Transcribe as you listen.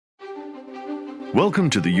Welcome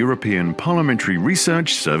to the European Parliamentary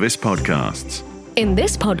Research Service podcasts. In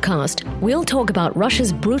this podcast, we'll talk about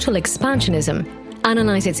Russia's brutal expansionism,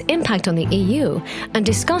 analyze its impact on the EU, and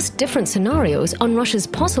discuss different scenarios on Russia's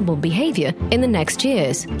possible behavior in the next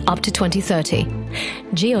years, up to 2030.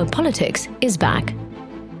 Geopolitics is back.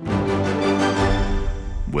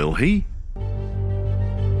 Will he?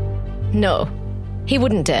 No, he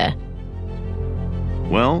wouldn't dare.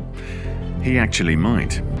 Well, he actually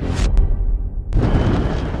might.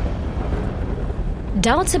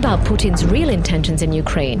 Doubts about Putin's real intentions in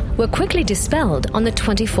Ukraine were quickly dispelled on the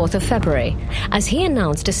 24th of February, as he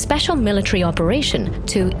announced a special military operation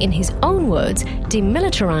to, in his own words,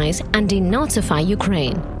 demilitarize and denazify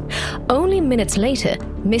Ukraine. Only minutes later,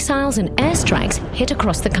 missiles and airstrikes hit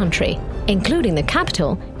across the country, including the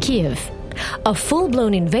capital, Kyiv. A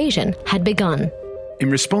full-blown invasion had begun. In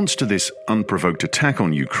response to this unprovoked attack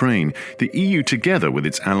on Ukraine, the EU, together with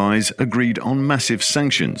its allies, agreed on massive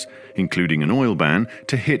sanctions, including an oil ban,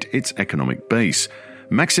 to hit its economic base,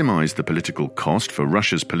 maximize the political cost for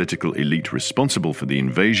Russia's political elite responsible for the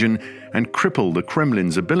invasion, and cripple the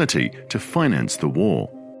Kremlin's ability to finance the war.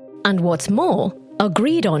 And what's more,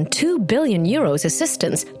 agreed on €2 billion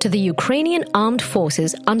assistance to the Ukrainian armed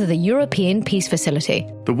forces under the European Peace Facility.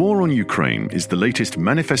 The war on Ukraine is the latest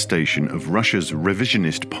manifestation of Russia's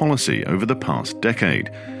revisionist policy over the past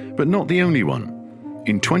decade, but not the only one.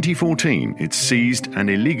 In 2014, it seized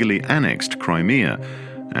and illegally annexed Crimea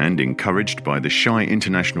and, encouraged by the shy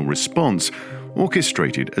international response,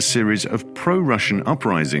 orchestrated a series of pro-Russian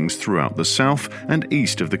uprisings throughout the south and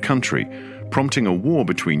east of the country, prompting a war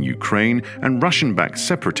between Ukraine and Russian-backed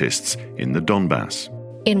separatists in the Donbass.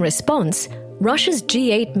 In response, Russia's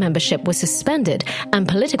G8 membership was suspended and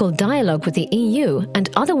political dialogue with the EU and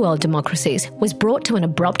other world democracies was brought to an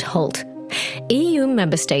abrupt halt. EU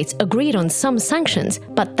member states agreed on some sanctions,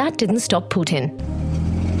 but that didn't stop Putin.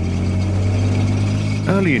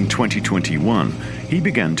 Early in 2021, he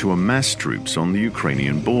began to amass troops on the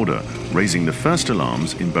Ukrainian border, raising the first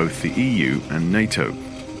alarms in both the EU and NATO.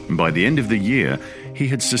 By the end of the year, he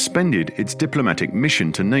had suspended its diplomatic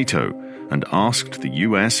mission to NATO and asked the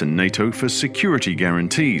US and NATO for security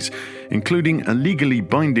guarantees, including a legally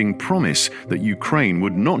binding promise that Ukraine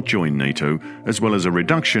would not join NATO, as well as a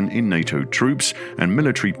reduction in NATO troops and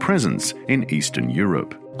military presence in Eastern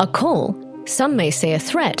Europe. A call, some may say a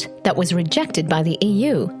threat, that was rejected by the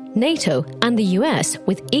EU, NATO, and the US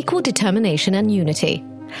with equal determination and unity.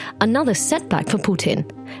 Another setback for Putin,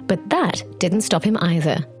 but that didn't stop him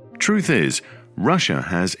either. Truth is, Russia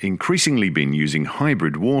has increasingly been using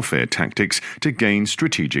hybrid warfare tactics to gain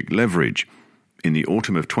strategic leverage. In the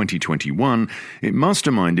autumn of 2021, it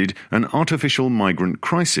masterminded an artificial migrant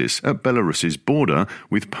crisis at Belarus's border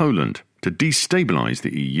with Poland to destabilize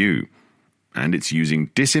the EU. And it's using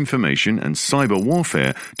disinformation and cyber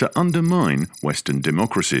warfare to undermine Western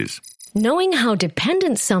democracies. Knowing how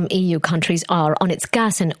dependent some EU countries are on its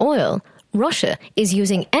gas and oil, Russia is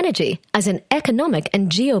using energy as an economic and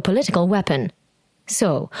geopolitical weapon.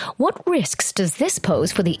 So, what risks does this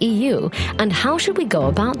pose for the EU, and how should we go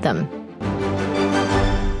about them?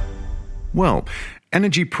 Well,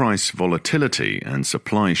 energy price volatility and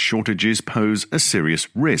supply shortages pose a serious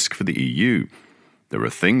risk for the EU. There are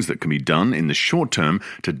things that can be done in the short term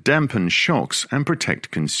to dampen shocks and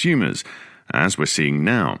protect consumers, as we're seeing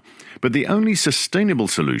now. But the only sustainable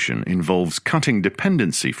solution involves cutting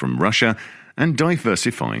dependency from Russia and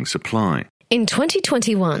diversifying supply. In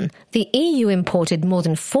 2021, the EU imported more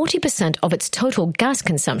than 40% of its total gas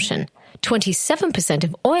consumption, 27%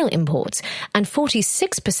 of oil imports, and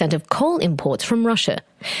 46% of coal imports from Russia.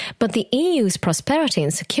 But the EU's prosperity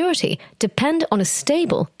and security depend on a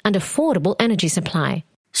stable and affordable energy supply.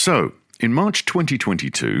 So, in March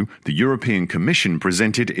 2022, the European Commission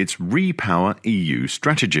presented its Repower EU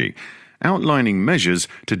strategy, outlining measures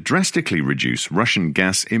to drastically reduce Russian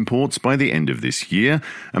gas imports by the end of this year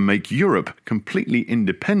and make Europe completely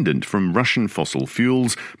independent from Russian fossil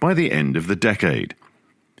fuels by the end of the decade.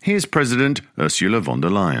 Here's President Ursula von der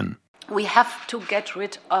Leyen. We have to get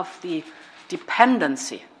rid of the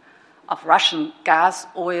dependency of Russian gas,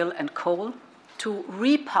 oil and coal to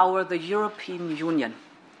repower the European Union.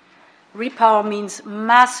 Repower means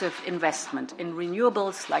massive investment in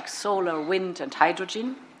renewables like solar, wind and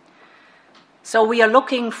hydrogen. So we are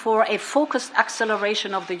looking for a focused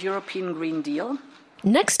acceleration of the European Green Deal.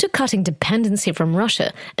 Next to cutting dependency from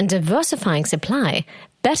Russia and diversifying supply,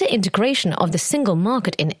 better integration of the single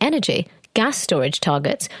market in energy, gas storage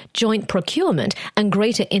targets, joint procurement and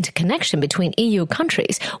greater interconnection between EU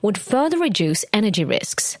countries would further reduce energy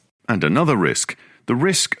risks. And another risk, the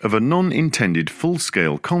risk of a non-intended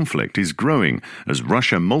full-scale conflict is growing as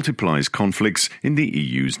Russia multiplies conflicts in the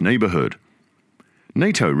EU's neighbourhood.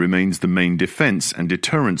 NATO remains the main defence and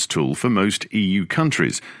deterrence tool for most EU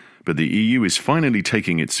countries, but the EU is finally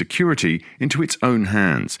taking its security into its own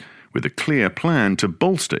hands, with a clear plan to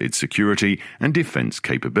bolster its security and defence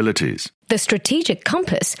capabilities. The Strategic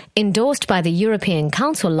Compass, endorsed by the European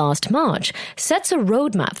Council last March, sets a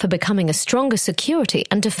roadmap for becoming a stronger security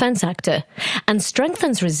and defence actor, and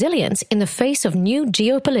strengthens resilience in the face of new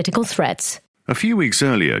geopolitical threats. A few weeks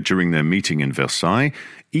earlier, during their meeting in Versailles,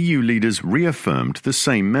 EU leaders reaffirmed the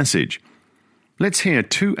same message. Let's hear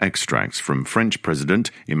two extracts from French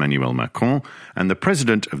President Emmanuel Macron and the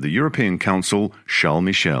President of the European Council, Charles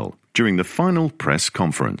Michel, during the final press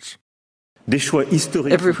conference.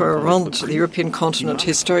 Everywhere around the European continent,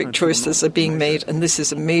 historic choices are being made, and this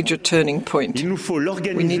is a major turning point.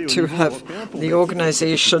 We need to have the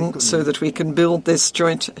organization so that we can build this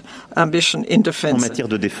joint ambition in defense.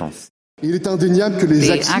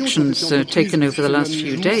 The actions taken over the last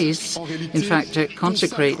few days, in fact,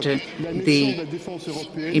 consecrate the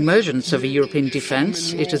emergence of a European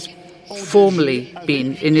defence. It has formally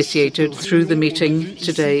been initiated through the meeting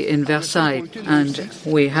today in Versailles, and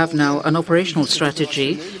we have now an operational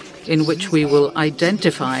strategy in which we will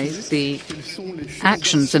identify the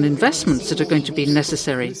actions and investments that are going to be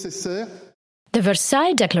necessary. The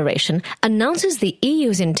Versailles Declaration announces the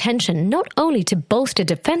EU's intention not only to bolster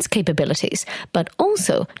defence capabilities, but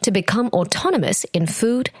also to become autonomous in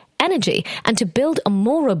food, energy, and to build a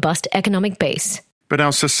more robust economic base. But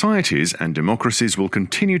our societies and democracies will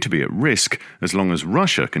continue to be at risk as long as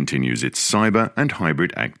Russia continues its cyber and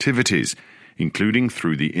hybrid activities, including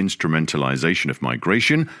through the instrumentalization of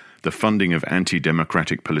migration, the funding of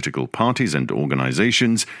anti-democratic political parties and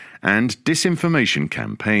organizations, and disinformation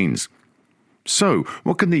campaigns. So,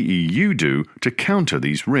 what can the EU do to counter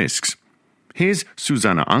these risks? Here's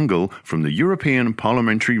Susanna Angel from the European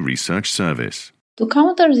Parliamentary Research Service. To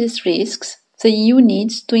counter these risks, the EU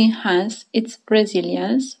needs to enhance its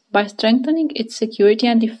resilience by strengthening its security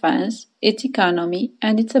and defense, its economy,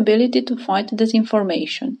 and its ability to fight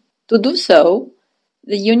disinformation. To do so,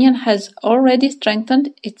 the Union has already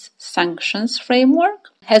strengthened its sanctions framework,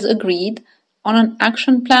 has agreed on an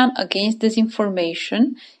action plan against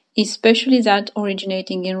disinformation, especially that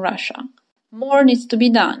originating in Russia. More needs to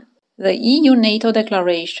be done. The EU-NATO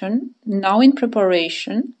declaration, now in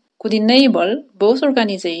preparation, could enable both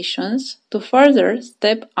organizations to further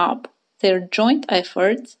step up their joint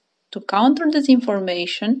efforts to counter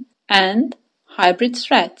disinformation and hybrid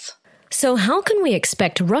threats. So how can we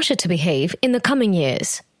expect Russia to behave in the coming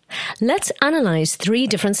years? Let's analyze 3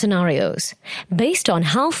 different scenarios, based on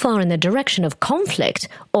how far in the direction of conflict,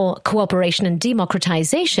 or cooperation and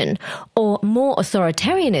democratization, or more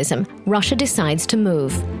authoritarianism Russia decides to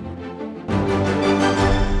move.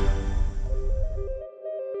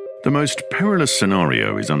 The most perilous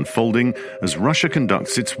scenario is unfolding as Russia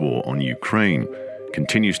conducts its war on Ukraine,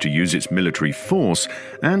 continues to use its military force,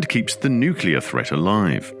 and keeps the nuclear threat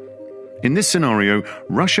alive. In this scenario,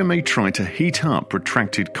 Russia may try to heat up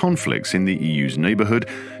protracted conflicts in the EU's neighbourhood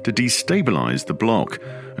to destabilise the bloc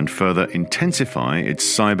and further intensify its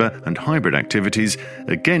cyber and hybrid activities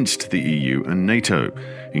against the EU and NATO,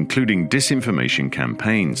 including disinformation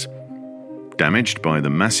campaigns. Damaged by the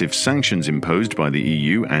massive sanctions imposed by the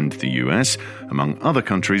EU and the US, among other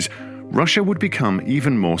countries, Russia would become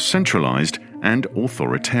even more centralised and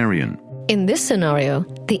authoritarian. In this scenario,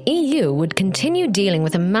 the EU would continue dealing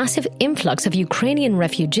with a massive influx of Ukrainian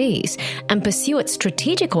refugees and pursue its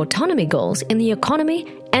strategic autonomy goals in the economy,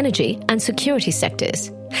 energy, and security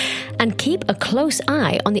sectors, and keep a close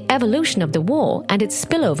eye on the evolution of the war and its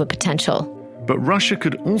spillover potential. But Russia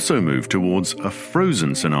could also move towards a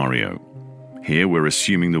frozen scenario. Here we're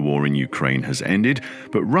assuming the war in Ukraine has ended,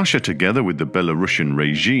 but Russia, together with the Belarusian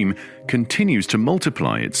regime, continues to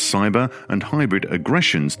multiply its cyber and hybrid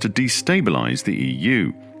aggressions to destabilize the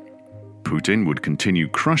EU. Putin would continue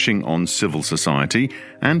crushing on civil society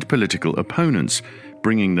and political opponents,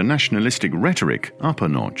 bringing the nationalistic rhetoric up a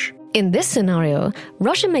notch. In this scenario,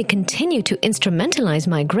 Russia may continue to instrumentalize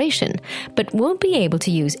migration, but won't be able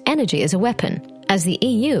to use energy as a weapon, as the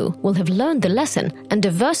EU will have learned the lesson and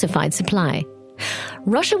diversified supply.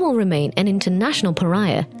 Russia will remain an international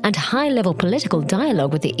pariah, and high-level political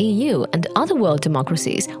dialogue with the EU and other world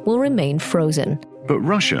democracies will remain frozen. But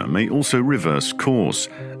Russia may also reverse course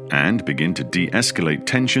and begin to de-escalate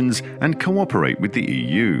tensions and cooperate with the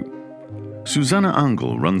EU. Susanna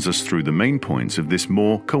Angel runs us through the main points of this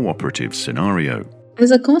more cooperative scenario. As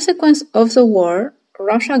a consequence of the war,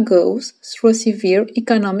 Russia goes through a severe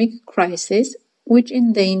economic crisis which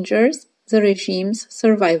endangers the regime's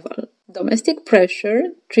survival. Domestic pressure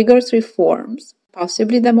triggers reforms,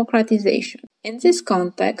 possibly democratization. In this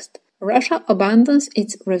context, Russia abandons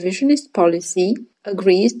its revisionist policy,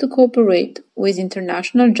 agrees to cooperate with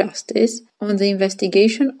international justice on the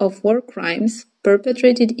investigation of war crimes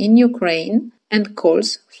perpetrated in Ukraine, and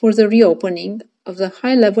calls for the reopening of the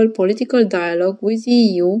high-level political dialogue with the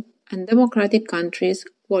EU and democratic countries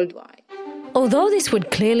worldwide. Although this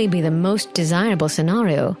would clearly be the most desirable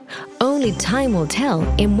scenario, only time will tell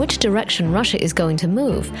in which direction Russia is going to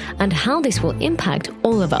move and how this will impact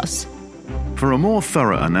all of us. For a more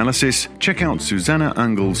thorough analysis, check out Susanna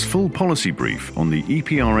Angel's full policy brief on the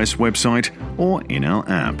EPRS website or in our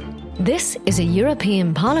app. This is a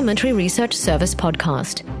European Parliamentary Research Service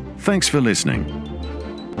podcast. Thanks for listening.